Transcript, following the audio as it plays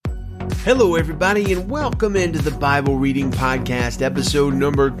Hello, everybody, and welcome into the Bible Reading Podcast, episode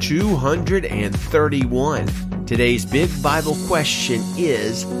number 231. Today's big Bible question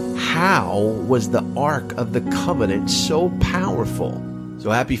is, how was the Ark of the Covenant so powerful? So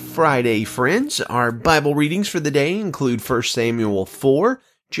happy Friday, friends. Our Bible readings for the day include 1 Samuel 4,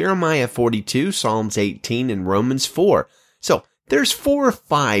 Jeremiah 42, Psalms 18, and Romans 4. So there's 4 or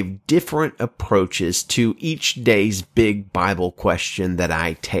 5 different approaches to each day's big Bible question that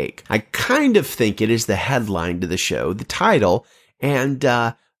I take. I kind of think it is the headline to the show, the title, and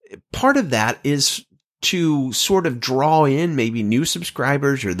part of that is to sort of draw in maybe new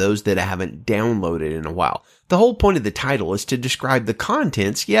subscribers or those that haven't downloaded in a while. The whole point of the title is to describe the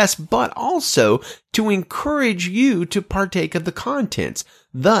contents, yes, but also to encourage you to partake of the contents.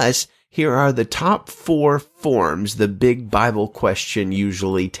 Thus, here are the top 4 forms the big Bible question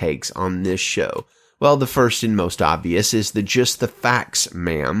usually takes on this show. Well, the first and most obvious is the just the facts,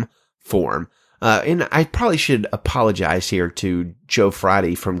 ma'am form. And I probably should apologize here to Joe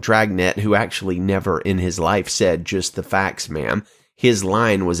Friday from Dragnet, who actually never in his life said just the facts, ma'am. His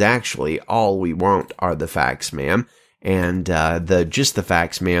line was actually, all we want are the facts, ma'am. And the just the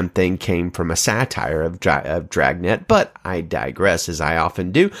facts, ma'am thing came from a satire of Dragnet, but I digress as I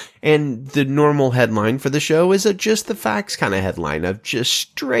often do. And the normal headline for the show is a just the facts kind of headline of just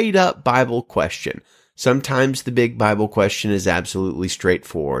straight up Bible question. Sometimes the big Bible question is absolutely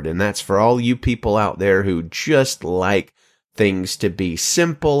straightforward, and that's for all you people out there who just like things to be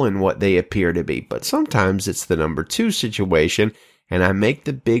simple and what they appear to be. But sometimes it's the number 2 situation, and I make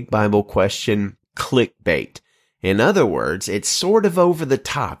the big Bible question clickbait. In other words, it's sort of over the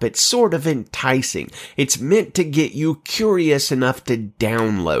top. It's sort of enticing. It's meant to get you curious enough to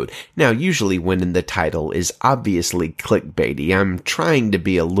download. Now, usually when the title is obviously clickbaity, I'm trying to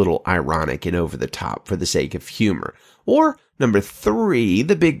be a little ironic and over the top for the sake of humor. Or, number 3,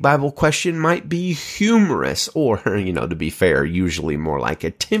 the big Bible question might be humorous, or, to be fair, usually more like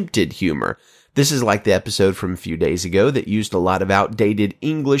attempted humor. This is like the episode from a few days ago that used a lot of outdated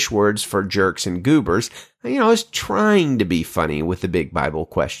English words for jerks and goobers. I was trying to be funny with the big Bible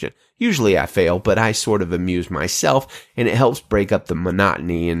question. Usually I fail, but I sort of amuse myself, and it helps break up the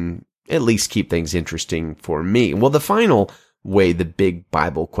monotony and at least keep things interesting for me. Well, the final way the big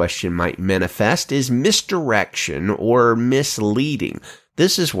Bible question might manifest is misdirection or misleading.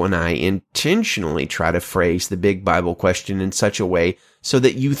 This is when I intentionally try to phrase the big Bible question in such a way so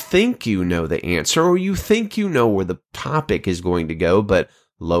that you think you know the answer or you think you know where the topic is going to go, but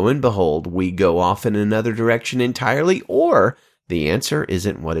lo and behold, we go off in another direction entirely, or the answer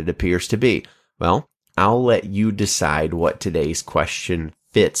isn't what it appears to be. Well, I'll let you decide what today's question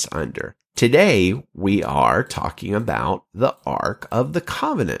fits under. Today, we are talking about the Ark of the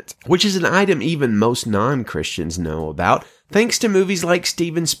Covenant, which is an item even most non-Christians know about, thanks to movies like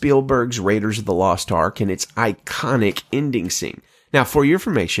Steven Spielberg's Raiders of the Lost Ark and its iconic ending scene. Now, for your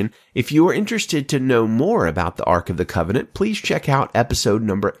information, if you are interested to know more about the Ark of the Covenant, please check out episode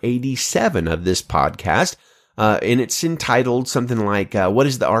number 87 of this podcast. And it's entitled something like, What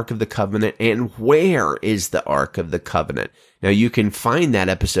is the Ark of the Covenant and Where is the Ark of the Covenant? Now, you can find that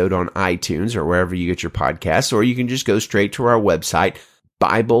episode on iTunes or wherever you get your podcasts, or you can just go straight to our website,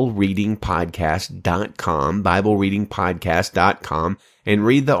 BibleReadingPodcast.com, BibleReadingPodcast.com, and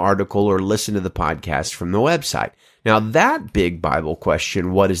read the article or listen to the podcast from the website. Now, that big Bible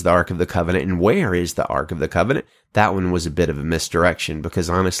question, what is the Ark of the Covenant and where is the Ark of the Covenant? That one was a bit of a misdirection because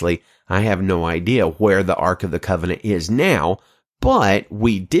honestly, I have no idea where the Ark of the Covenant is now, but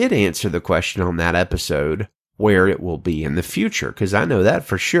we did answer the question on that episode where it will be in the future, because I know that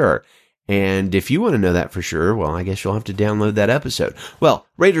for sure. And if you want to know that for sure, well, I guess you'll have to download that episode. Well,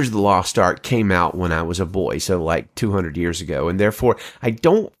 Raiders of the Lost Ark came out when I was a boy, so like 200 years ago, and therefore I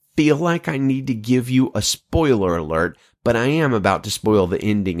don't feel like I need to give you a spoiler alert, but I am about to spoil the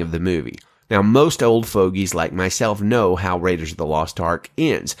ending of the movie. Now, most old fogies like myself know how Raiders of the Lost Ark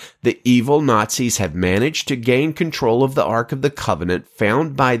ends. The evil Nazis have managed to gain control of the Ark of the Covenant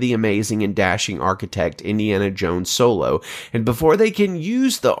found by the amazing and dashing architect Indiana Jones Solo, and before they can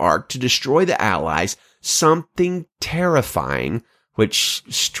use the Ark to destroy the Allies, something terrifying, which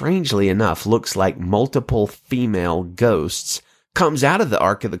strangely enough looks like multiple female ghosts, comes out of the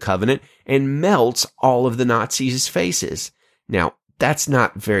Ark of the Covenant and melts all of the Nazis' faces. Now, that's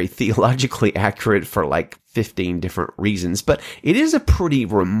not very theologically accurate for like 15 different reasons, but it is a pretty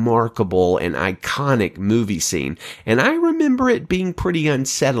remarkable and iconic movie scene, and I remember it being pretty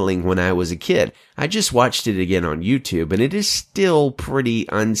unsettling when I was a kid. I just watched it again on YouTube, and it is still pretty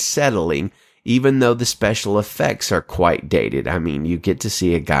unsettling, even though the special effects are quite dated. I mean, you get to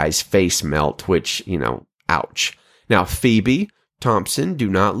see a guy's face melt, which, ouch. Now, Phoebe, Thompson, do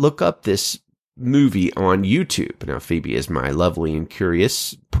not look up this movie on YouTube. Now, Phoebe is my lovely and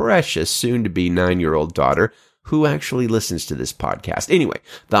curious, precious, soon-to-be 9-year-old daughter who actually listens to this podcast. Anyway,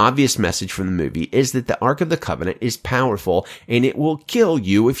 the obvious message from the movie is that the Ark of the Covenant is powerful, and it will kill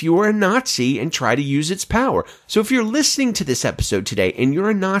you if you are a Nazi and try to use its power. So if you're listening to this episode today and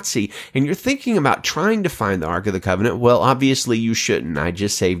you're a Nazi and you're thinking about trying to find the Ark of the Covenant, well, obviously you shouldn't. I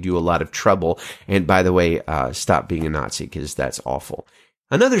just saved you a lot of trouble. And by the way, stop being a Nazi, because that's awful.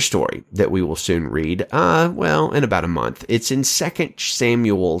 Another story that we will soon read, in about a month. It's in 2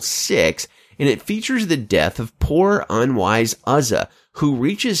 Samuel 6, and it features the death of poor, unwise Uzzah, who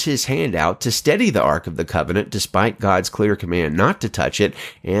reaches his hand out to steady the Ark of the Covenant despite God's clear command not to touch it.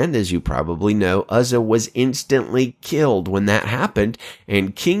 And as you probably know, Uzzah was instantly killed when that happened,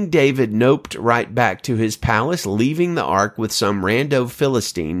 and King David noped right back to his palace, leaving the Ark with some rando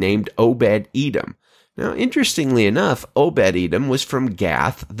Philistine named Obed-Edom. Now, interestingly enough, Obed-Edom was from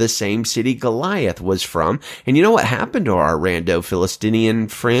Gath, the same city Goliath was from. And you know what happened to our rando Philistine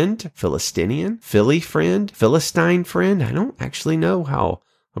friend? Philistine friend? I don't actually know how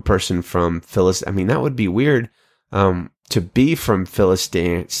a person from that would be weird, to be from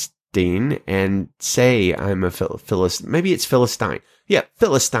Philistine and say I'm a maybe it's Philistine. Yeah,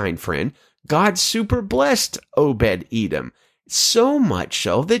 Philistine friend. God super blessed Obed-Edom. So much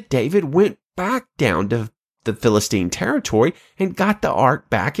so that David went back down to the Philistine territory and got the Ark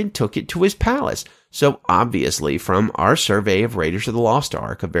back and took it to his palace. So obviously, from our survey of Raiders of the Lost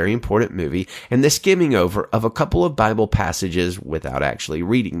Ark, a very important movie, and the skimming over of a couple of Bible passages without actually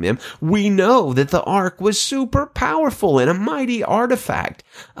reading them, we know that the Ark was super powerful and a mighty artifact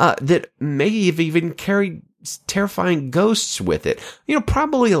that may have even carried terrifying ghosts with it.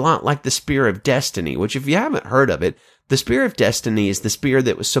 Probably a lot like the Spear of Destiny, which, if you haven't heard of it, the Spear of Destiny is the spear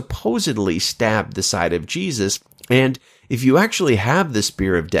that was supposedly stabbed the side of Jesus. And if you actually have the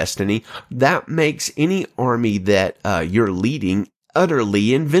Spear of Destiny, that makes any army that you're leading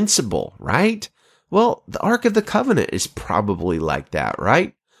utterly invincible, right? Well, the Ark of the Covenant is probably like that,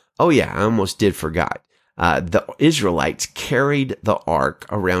 right? Oh yeah, I almost did forgot. The Israelites carried the Ark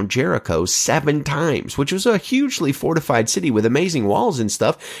around Jericho 7 times, which was a hugely fortified city with amazing walls and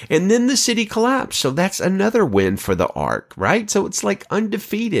stuff. And then the city collapsed. So that's another win for the Ark, right? So it's like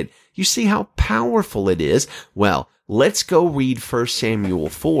undefeated. You see how powerful it is? Well, let's go read 1 Samuel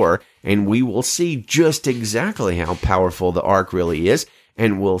 4, and we will see just exactly how powerful the Ark really is.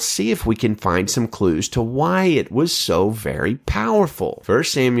 And we'll see if we can find some clues to why it was so very powerful. 1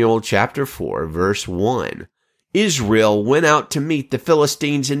 Samuel chapter 4, verse 1. Israel went out to meet the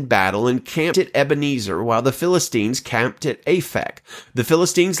Philistines in battle and camped at Ebenezer, while the Philistines camped at Aphek. The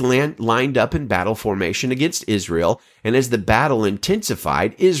Philistines lined up in battle formation against Israel, and as the battle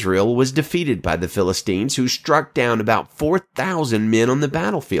intensified, Israel was defeated by the Philistines, who struck down about 4,000 men on the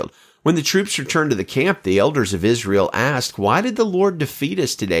battlefield. When the troops returned to the camp, the elders of Israel asked, "Why did the Lord defeat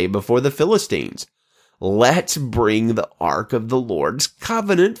us today before the Philistines?" "Let's bring the Ark of the Lord's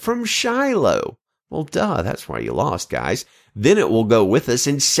covenant from Shiloh." Well, duh, that's why you lost, guys. "Then it will go with us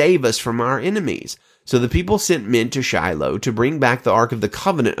and save us from our enemies." So the people sent men to Shiloh to bring back the Ark of the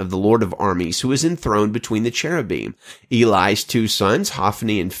Covenant of the Lord of Armies, who is enthroned between the cherubim. Eli's 2 sons,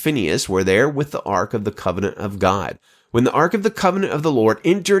 Hophni and Phinehas, were there with the Ark of the Covenant of God. When the Ark of the Covenant of the Lord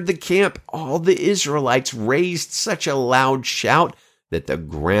entered the camp, all the Israelites raised such a loud shout that the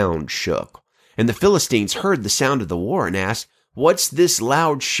ground shook. And the Philistines heard the sound of the war and asked, "What's this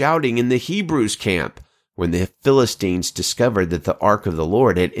loud shouting in the Hebrews' camp?" When the Philistines discovered that the Ark of the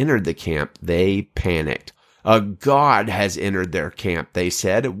Lord had entered the camp, they panicked. "A god has entered their camp," they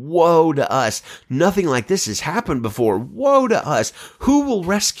said. "Woe to us! Nothing like this has happened before. Woe to us! Who will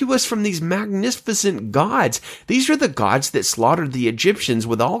rescue us from these magnificent gods? These are the gods that slaughtered the Egyptians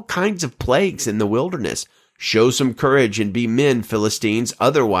with all kinds of plagues in the wilderness. Show some courage and be men, Philistines.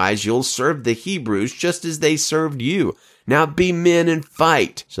 Otherwise, you'll serve the Hebrews just as they served you. Now be men and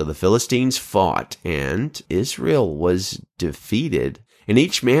fight." So the Philistines fought, and Israel was defeated, and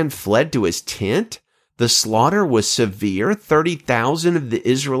each man fled to his tent. The slaughter was severe. 30,000 of the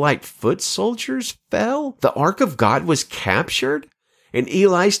Israelite foot soldiers fell. The Ark of God was captured. And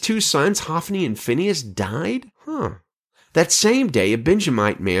Eli's 2 sons, Hophni and Phinehas, died? That same day, a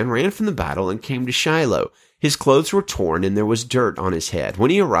Benjamite man ran from the battle and came to Shiloh. His clothes were torn and there was dirt on his head.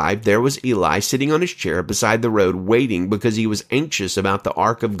 When he arrived, there was Eli sitting on his chair beside the road waiting because he was anxious about the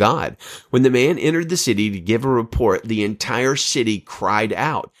Ark of God. When the man entered the city to give a report, the entire city cried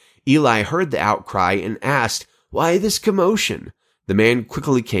out. Eli heard the outcry and asked, "Why this commotion?" The man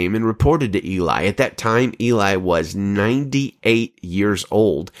quickly came and reported to Eli. At that time, Eli was 98 years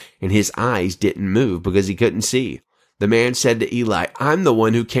old, and his eyes didn't move because he couldn't see. The man said to Eli, "I'm the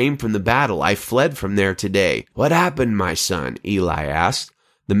one who came from the battle. I fled from there today." "What happened, my son?" Eli asked.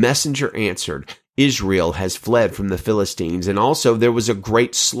 The messenger answered, "Israel has fled from the Philistines, and also there was a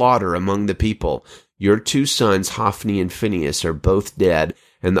great slaughter among the people. Your 2 sons, Hophni and Phinehas, are both dead,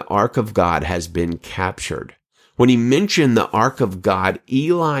 and the ark of God has been captured." When he mentioned the ark of God,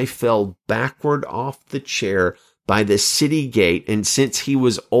 Eli fell backward off the chair by the city gate, and since he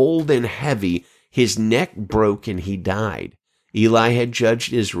was old and heavy, his neck broke and he died. Eli had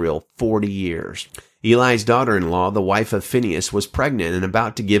judged Israel 40 years. Eli's daughter-in-law, the wife of Phinehas, was pregnant and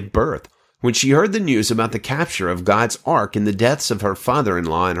about to give birth. When she heard the news about the capture of God's ark and the deaths of her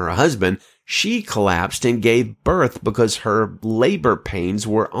father-in-law and her husband, she collapsed and gave birth because her labor pains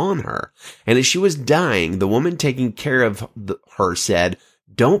were on her. And as she was dying, the woman taking care of her said,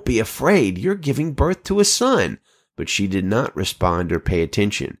 "Don't be afraid, you're giving birth to a son." But she did not respond or pay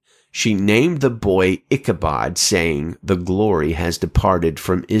attention. She named the boy Ichabod, saying, "The glory has departed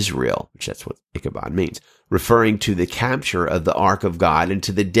from Israel," which that's what Ichabod means, referring to the capture of the ark of God and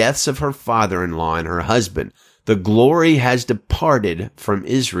to the deaths of her father-in-law and her husband. "The glory has departed from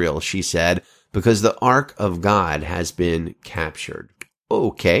Israel," she said, "because the ark of God has been captured."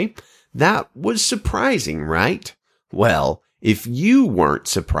 Okay, that was surprising, right? Well, if you weren't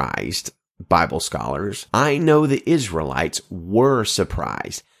surprised, Bible scholars, I know the Israelites were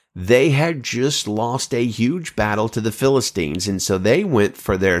surprised. They had just lost a huge battle to the Philistines, and so they went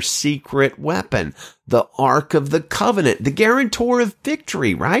for their secret weapon, the Ark of the Covenant, the guarantor of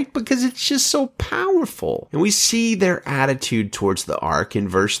victory, right? Because it's just so powerful. And we see their attitude towards the Ark in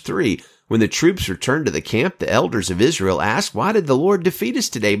verse 3. When the troops returned to the camp, the elders of Israel asked, "Why did the Lord defeat us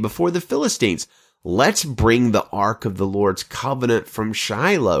today before the Philistines? Let's bring the Ark of the Lord's covenant from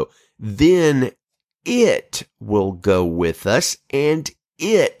Shiloh. Then it will go with us, and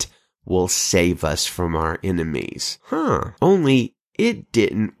it will save us from our enemies." Only it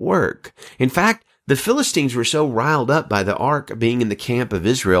didn't work. In fact, the Philistines were so riled up by the ark being in the camp of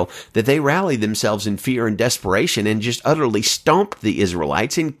Israel that they rallied themselves in fear and desperation and just utterly stomped the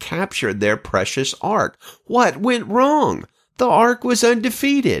Israelites and captured their precious ark. What went wrong? The ark was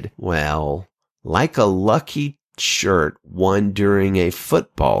undefeated. Well, like a lucky shirt won during a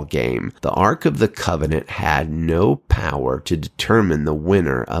football game, the Ark of the Covenant had no power to determine the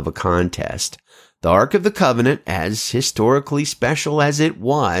winner of a contest. The Ark of the Covenant, as historically special as it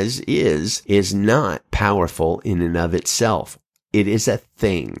is not powerful in and of itself. It is a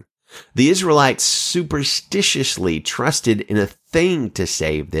thing. The Israelites superstitiously trusted in a thing to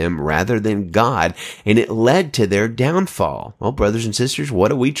save them rather than God, and it led to their downfall. Well, brothers and sisters,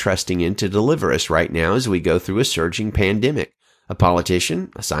 what are we trusting in to deliver us right now as we go through a surging pandemic? A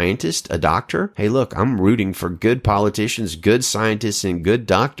politician, a scientist, a doctor? Hey, look, I'm rooting for good politicians, good scientists, and good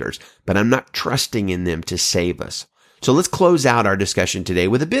doctors, but I'm not trusting in them to save us. So let's close out our discussion today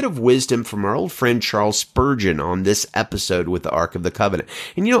with a bit of wisdom from our old friend Charles Spurgeon on this episode with the Ark of the Covenant.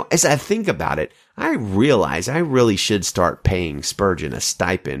 And as I think about it, I realize I really should start paying Spurgeon a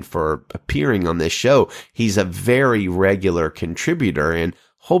stipend for appearing on this show. He's a very regular contributor, and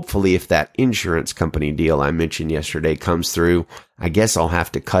hopefully if that insurance company deal I mentioned yesterday comes through, I guess I'll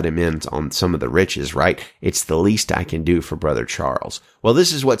have to cut him in on some of the riches, right? It's the least I can do for Brother Charles. Well,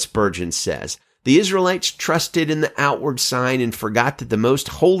 this is what Spurgeon says. The Israelites trusted in the outward sign and forgot that the most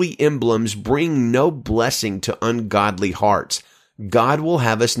holy emblems bring no blessing to ungodly hearts. God will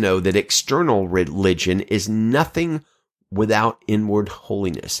have us know that external religion is nothing without inward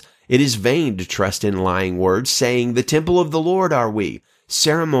holiness. It is vain to trust in lying words, saying, "The temple of the Lord are we."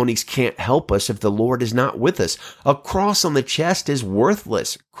 Ceremonies can't help us if the Lord is not with us. A cross on the chest is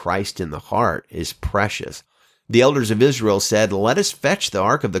worthless. Christ in the heart is precious. The elders of Israel said, "Let us fetch the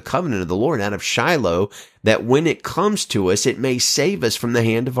ark of the covenant of the Lord out of Shiloh, that when it comes to us, it may save us from the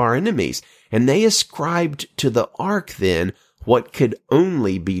hand of our enemies." And they ascribed to the ark then what could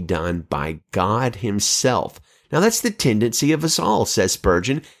only be done by God himself. Now that's the tendency of us all, says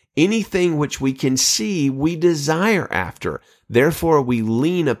Spurgeon. Anything which we can see, we desire after. Therefore, we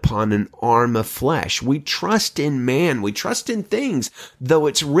lean upon an arm of flesh. We trust in man. We trust in things, though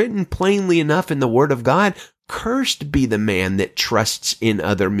it's written plainly enough in the Word of God, "Cursed be the man that trusts in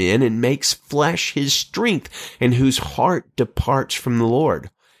other men and makes flesh his strength, and whose heart departs from the Lord."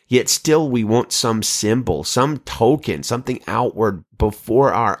 Yet still we want some symbol, some token, something outward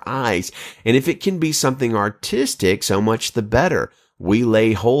before our eyes. And if it can be something artistic, so much the better. We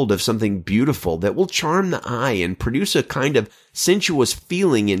lay hold of something beautiful that will charm the eye and produce a kind of sensuous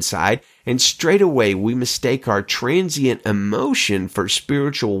feeling inside, and straightway we mistake our transient emotion for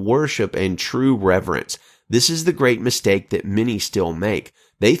spiritual worship and true reverence. This is the great mistake that many still make.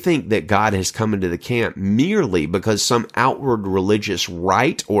 They think that God has come into the camp merely because some outward religious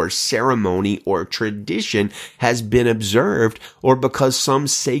rite or ceremony or tradition has been observed, or because some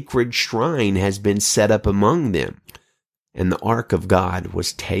sacred shrine has been set up among them. And the ark of God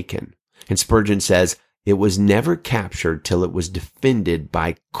was taken. And Spurgeon says, it was never captured till it was defended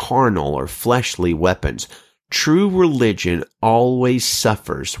by carnal or fleshly weapons. True religion always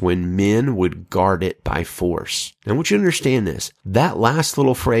suffers when men would guard it by force. I want you to understand this. That last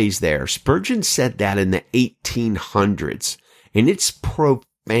little phrase there, Spurgeon said that in the 1800s, and it's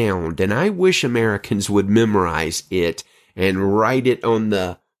profound, and I wish Americans would memorize it and write it on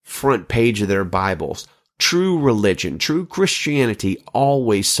the front page of their Bibles. True religion, true Christianity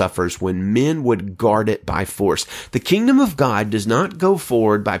always suffers when men would guard it by force. The kingdom of God does not go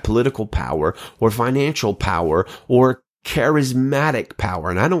forward by political power or financial power or charismatic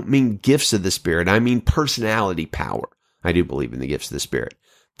power. And I don't mean gifts of the Spirit. I mean personality power. I do believe in the gifts of the Spirit.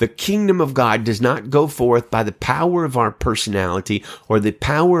 The kingdom of God does not go forth by the power of our personality or the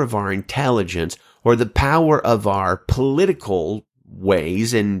power of our intelligence or the power of our political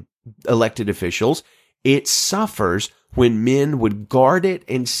ways and elected officials. It suffers when men would guard it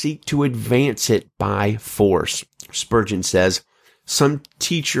and seek to advance it by force. Spurgeon says, some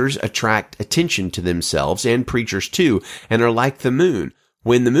teachers attract attention to themselves, and preachers too, and are like the moon.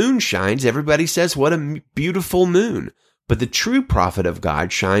 When the moon shines, everybody says, what a beautiful moon. But the true prophet of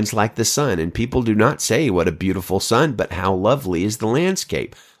God shines like the sun, and people do not say, what a beautiful sun, but how lovely is the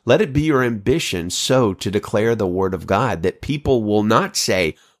landscape. Let it be your ambition so to declare the word of God that people will not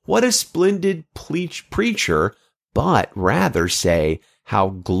say, what a splendid preacher, but rather say, how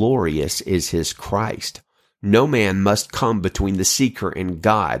glorious is his Christ. No man must come between the seeker and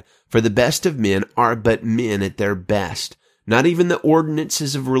God, for the best of men are but men at their best. Not even the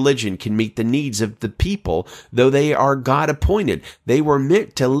ordinances of religion can meet the needs of the people, though they are God-appointed. They were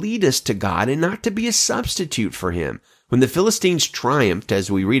meant to lead us to God and not to be a substitute for him. When the Philistines triumphed,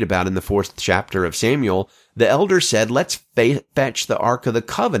 as we read about in the 4th chapter of Samuel, the elders said, let's fetch the Ark of the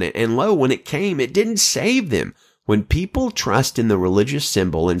Covenant. And lo, when it came, it didn't save them. When people trust in the religious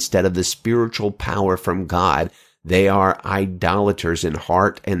symbol instead of the spiritual power from God, they are idolaters in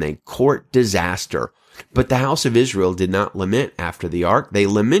heart and they court disaster. But the house of Israel did not lament after the ark. They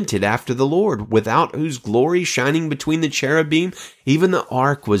lamented after the Lord, without whose glory shining between the cherubim, even the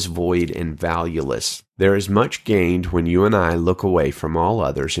ark was void and valueless. There is much gained when you and I look away from all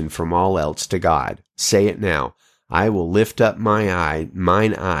others and from all else to God. Say it now. I will lift up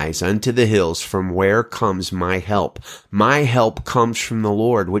mine eyes unto the hills, from where comes my help. My help comes from the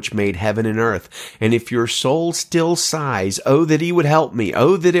Lord, which made heaven and earth. And if your soul still sighs, oh, that he would help me.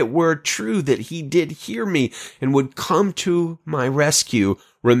 Oh, that it were true that he did hear me and would come to my rescue.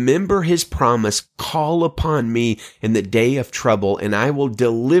 Remember his promise. Call upon me in the day of trouble, and I will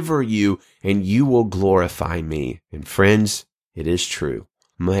deliver you, and you will glorify me. And friends, it is true.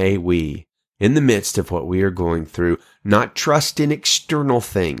 May we, in the midst of what we are going through, not trust in external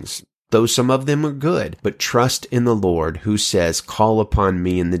things, though some of them are good, but trust in the Lord, who says, call upon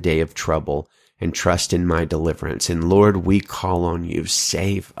me in the day of trouble, and trust in my deliverance. And Lord, we call on you.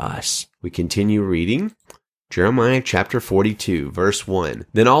 Save us. We continue reading. Jeremiah chapter 42, verse 1.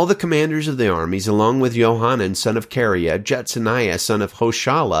 Then all the commanders of the armies, along with Johanan, son of Kareah, Jetzaniah, son of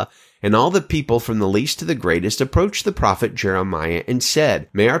Hoshala, and all the people from the least to the greatest approached the prophet Jeremiah and said,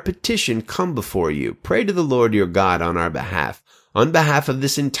 May our petition come before you. Pray to the Lord your God on our behalf, on behalf of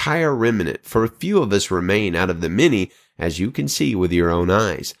this entire remnant, for few of us remain out of the many, as you can see with your own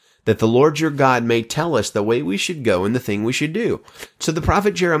eyes, that the Lord your God may tell us the way we should go and the thing we should do. So the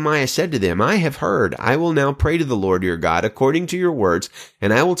prophet Jeremiah said to them, I have heard. I will now pray to the Lord your God according to your words,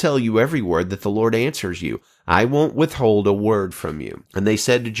 and I will tell you every word that the Lord answers you. I won't withhold a word from you. And they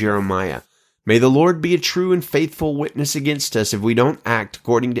said to Jeremiah, May the Lord be a true and faithful witness against us if we don't act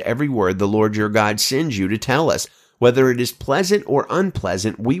according to every word the Lord your God sends you to tell us. Whether it is pleasant or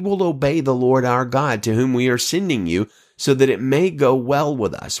unpleasant, we will obey the Lord our God to whom we are sending you, so that it may go well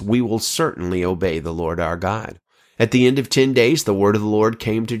with us. We will certainly obey the Lord our God. At the end of 10 days, the word of the Lord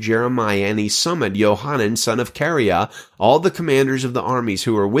came to Jeremiah, and he summoned Johanan, son of Kareah, all the commanders of the armies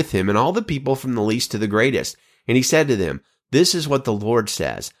who were with him, and all the people from the least to the greatest. And he said to them, This is what the Lord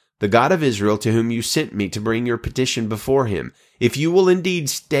says, the God of Israel, to whom you sent me to bring your petition before him. If you will indeed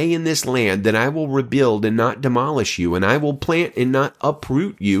stay in this land, then I will rebuild and not demolish you, and I will plant and not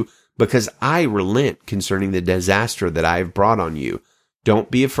uproot you, because I relent concerning the disaster that I have brought on you. Don't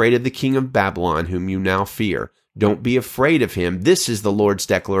be afraid of the king of Babylon, whom you now fear. Don't be afraid of him. This is the Lord's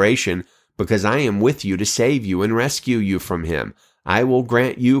declaration, because I am with you to save you and rescue you from him. I will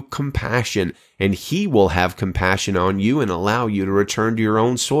grant you compassion, and he will have compassion on you and allow you to return to your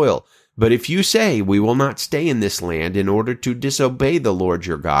own soil. But if you say, we will not stay in this land in order to disobey the Lord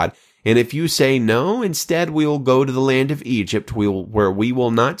your God, and if you say, no, instead we will go to the land of Egypt, where we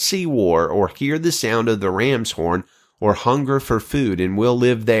will not see war or hear the sound of the ram's horn or hunger for food, and will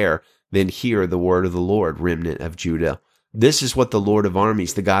live there, then hear the word of the Lord, remnant of Judah. This is what the Lord of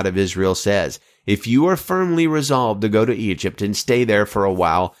armies, the God of Israel, says. If you are firmly resolved to go to Egypt and stay there for a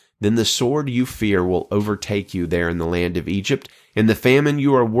while, then the sword you fear will overtake you there in the land of Egypt, and the famine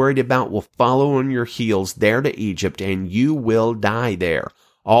you are worried about will follow on your heels there to Egypt, and you will die there.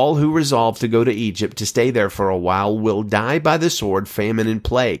 All who resolve to go to Egypt to stay there for a while will die by the sword, famine, and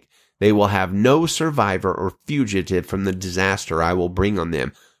plague. They will have no survivor or fugitive from the disaster I will bring on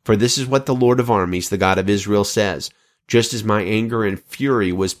them. For this is what the Lord of armies, the God of Israel, says. Just as my anger and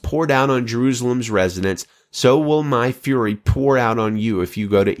fury was poured out on Jerusalem's residents, so will my fury pour out on you if you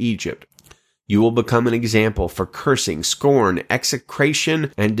go to Egypt. You will become an example for cursing, scorn,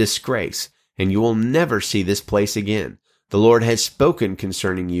 execration, and disgrace, and you will never see this place again. The Lord has spoken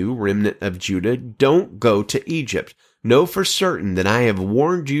concerning you, remnant of Judah. Don't go to Egypt. Know for certain that I have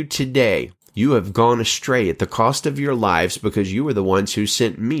warned you today. You have gone astray at the cost of your lives because you were the ones who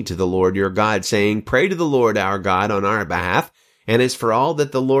sent me to the Lord your God, saying, pray to the Lord our God on our behalf. And as for all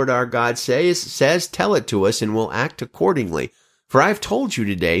that the Lord our God says, tell it to us and we'll act accordingly. For I have told you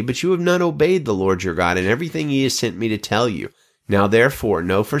today, but you have not obeyed the Lord your God in everything he has sent me to tell you. Now therefore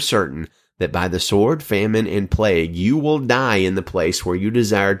know for certain that by the sword, famine, and plague you will die in the place where you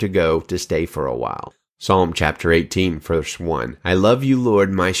desired to go to stay for a while. Psalm chapter 18, verse 1. I love you,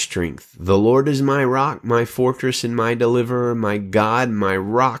 Lord, my strength. The Lord is my rock, my fortress, and my deliverer, my God, my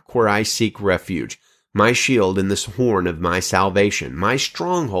rock where I seek refuge, my shield and the horn of my salvation, my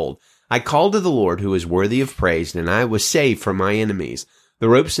stronghold. I called to the Lord who is worthy of praise, and I was saved from my enemies. The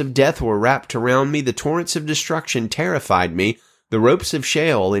ropes of death were wrapped around me. The torrents of destruction terrified me. The ropes of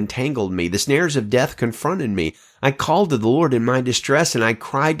Sheol entangled me. The snares of death confronted me. I called to the Lord in my distress, and I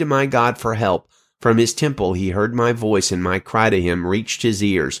cried to my God for help. From his temple he heard my voice, and my cry to him reached his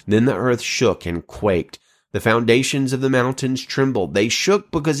ears. Then the earth shook and quaked. The foundations of the mountains trembled. They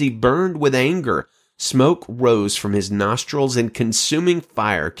shook because he burned with anger. Smoke rose from his nostrils, and consuming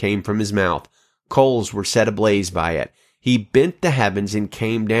fire came from his mouth. Coals were set ablaze by it. He bent the heavens and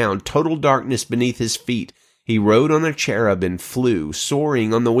came down, total darkness beneath his feet. He rode on a cherub and flew,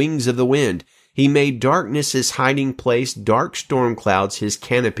 soaring on the wings of the wind. He made darkness his hiding place, dark storm clouds his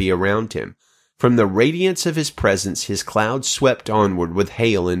canopy around him. From the radiance of his presence, his clouds swept onward with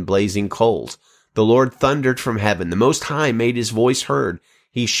hail and blazing coals. The Lord thundered from heaven. The Most High made his voice heard.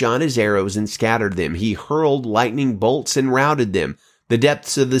 He shot his arrows and scattered them. He hurled lightning bolts and routed them. The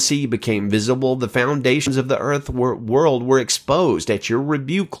depths of the sea became visible. The foundations of the world were exposed at your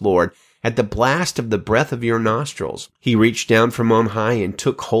rebuke, Lord, at the blast of the breath of your nostrils. He reached down from on high and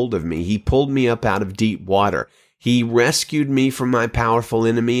took hold of me. He pulled me up out of deep water. He rescued me from my powerful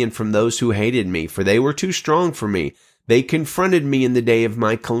enemy and from those who hated me, for they were too strong for me. They confronted me in the day of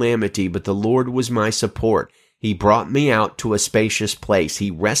my calamity, but the Lord was my support. He brought me out to a spacious place. He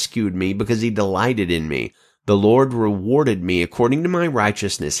rescued me because he delighted in me. The Lord rewarded me according to my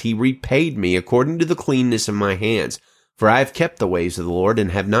righteousness. He repaid me according to the cleanness of my hands. For I have kept the ways of the Lord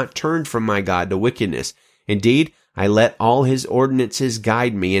and have not turned from my God to wickedness. Indeed, I let all his ordinances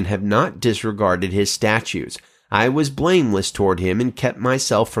guide me and have not disregarded his statutes. I was blameless toward him and kept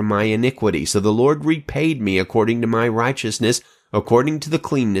myself from my iniquity. So the Lord repaid me according to my righteousness, according to the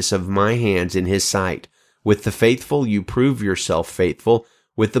cleanness of my hands in his sight. With the faithful you prove yourself faithful.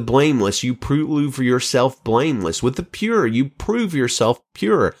 With the blameless you prove yourself blameless. With the pure you prove yourself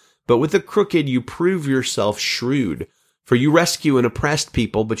pure. But with the crooked you prove yourself shrewd. For you rescue an oppressed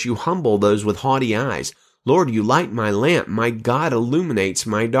people, but you humble those with haughty eyes. Lord, you light my lamp. My God illuminates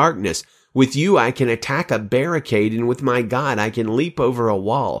my darkness. With you I can attack a barricade, and with my God I can leap over a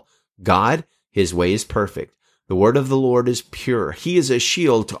wall. God, his way is perfect. The word of the Lord is pure. He is a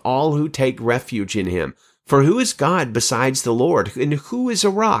shield to all who take refuge in him. For who is God besides the Lord? And who is a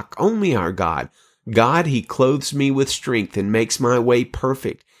rock? Only our God. God, he clothes me with strength and makes my way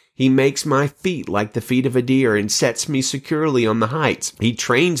perfect. He makes my feet like the feet of a deer and sets me securely on the heights. He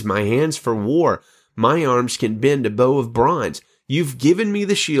trains my hands for war. My arms can bend a bow of bronze. You've given me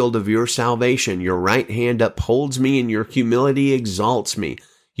the shield of your salvation. Your right hand upholds me, and your humility exalts me.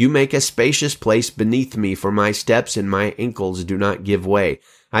 You make a spacious place beneath me for my steps, and my ankles do not give way.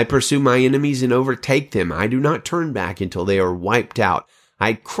 I pursue my enemies and overtake them. I do not turn back until they are wiped out.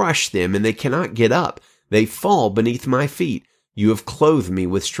 I crush them, and they cannot get up. They fall beneath my feet. You have clothed me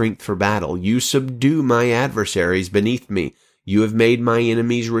with strength for battle. You subdue my adversaries beneath me. You have made my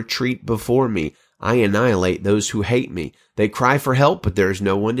enemies retreat before me. I annihilate those who hate me. They cry for help, but there is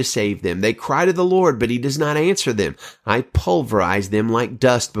no one to save them. They cry to the Lord, but he does not answer them. I pulverize them like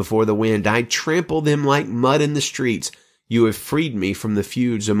dust before the wind. I trample them like mud in the streets. You have freed me from the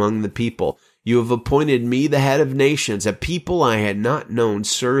feuds among the people. You have appointed me the head of nations. A people I had not known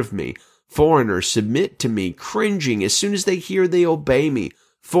serve me. Foreigners submit to me, cringing. As soon as they hear, they obey me.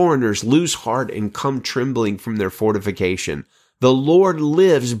 Foreigners lose heart and come trembling from their fortification. The Lord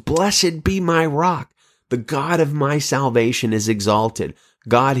lives. Blessed be my rock. The God of my salvation is exalted.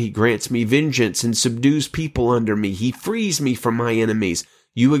 God, he grants me vengeance and subdues people under me. He frees me from my enemies.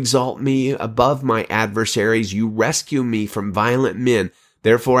 You exalt me above my adversaries. You rescue me from violent men.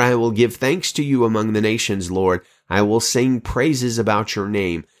 Therefore I will give thanks to you among the nations, Lord. I will sing praises about your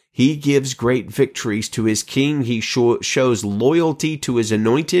name. He gives great victories to his king. He shows loyalty to his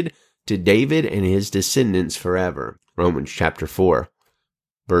anointed, to David and his descendants forever. Romans chapter 4,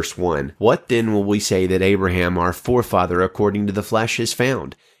 verse 1. What then will we say that Abraham, our forefather according to the flesh, has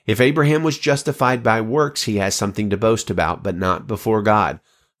found? If Abraham was justified by works, he has something to boast about, but not before God.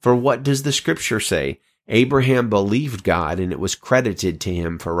 For what does the scripture say? Abraham believed God, and it was credited to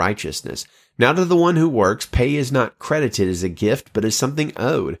him for righteousness. Now to the one who works, pay is not credited as a gift, but as something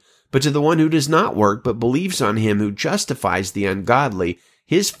owed. But to the one who does not work, but believes on him who justifies the ungodly,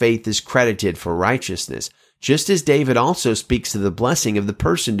 his faith is credited for righteousness. Just as David also speaks of the blessing of the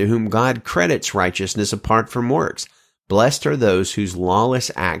person to whom God credits righteousness apart from works. Blessed are those whose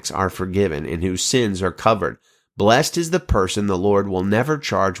lawless acts are forgiven and whose sins are covered. Blessed is the person the Lord will never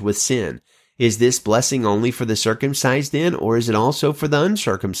charge with sin. Is this blessing only for the circumcised then, or is it also for the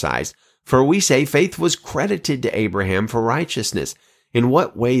uncircumcised? For we say faith was credited to Abraham for righteousness. In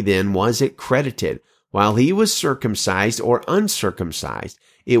what way then was it credited? While he was circumcised or uncircumcised?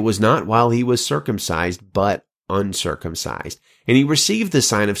 It was not while he was circumcised, but uncircumcised. And he received the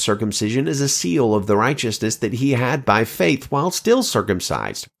sign of circumcision as a seal of the righteousness that he had by faith while still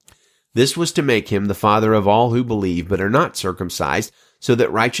circumcised. This was to make him the father of all who believe but are not circumcised, so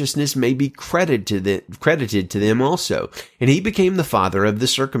that righteousness may be credited to them also. And he became the father of the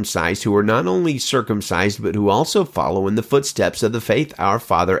circumcised, who are not only circumcised, but who also follow in the footsteps of the faith our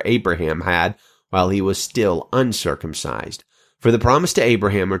father Abraham had while he was still uncircumcised. For the promise to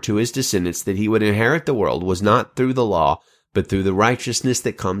Abraham or to his descendants that he would inherit the world was not through the law, but through the righteousness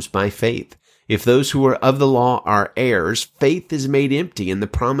that comes by faith. If those who are of the law are heirs, faith is made empty and the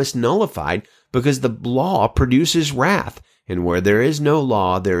promise nullified, because the law produces wrath. And where there is no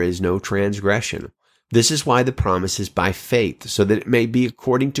law, there is no transgression. This is why the promise is by faith, so that it may be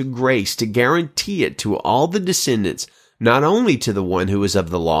according to grace, to guarantee it to all the descendants, not only to the one who is of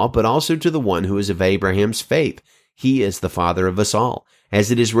the law, but also to the one who is of Abraham's faith. He is the father of us all. As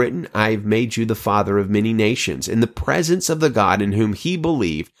it is written, I have made you the father of many nations, in the presence of the God in whom he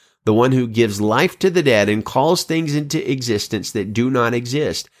believed, the one who gives life to the dead and calls things into existence that do not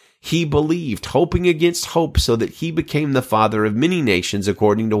exist. He believed, hoping against hope, so that he became the father of many nations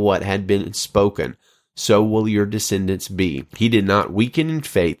according to what had been spoken. So will your descendants be. He did not weaken in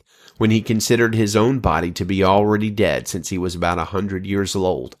faith when he considered his own body to be already dead, since he was about 100 years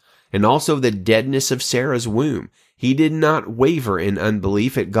old, and also the deadness of Sarah's womb. He did not waver in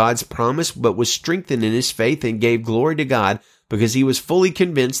unbelief at God's promise, but was strengthened in his faith and gave glory to God, because he was fully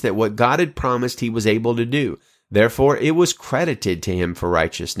convinced that what God had promised he was able to do. Therefore it was credited to him for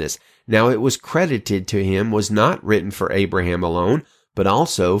righteousness. Now it was credited to him was not written for Abraham alone, but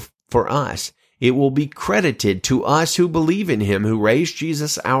also for us. It will be credited to us who believe in him who raised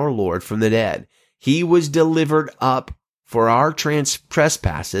Jesus our Lord from the dead. He was delivered up for our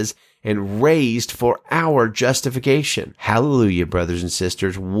trespasses and raised for our justification. Hallelujah, brothers and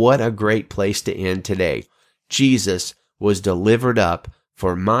sisters. What a great place to end today. Jesus was delivered up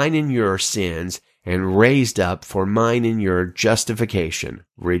for mine and your sins, and raised up for mine and your justification.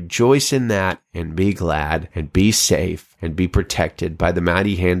 Rejoice in that, and be glad, and be safe, and be protected by the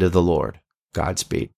mighty hand of the Lord. Godspeed.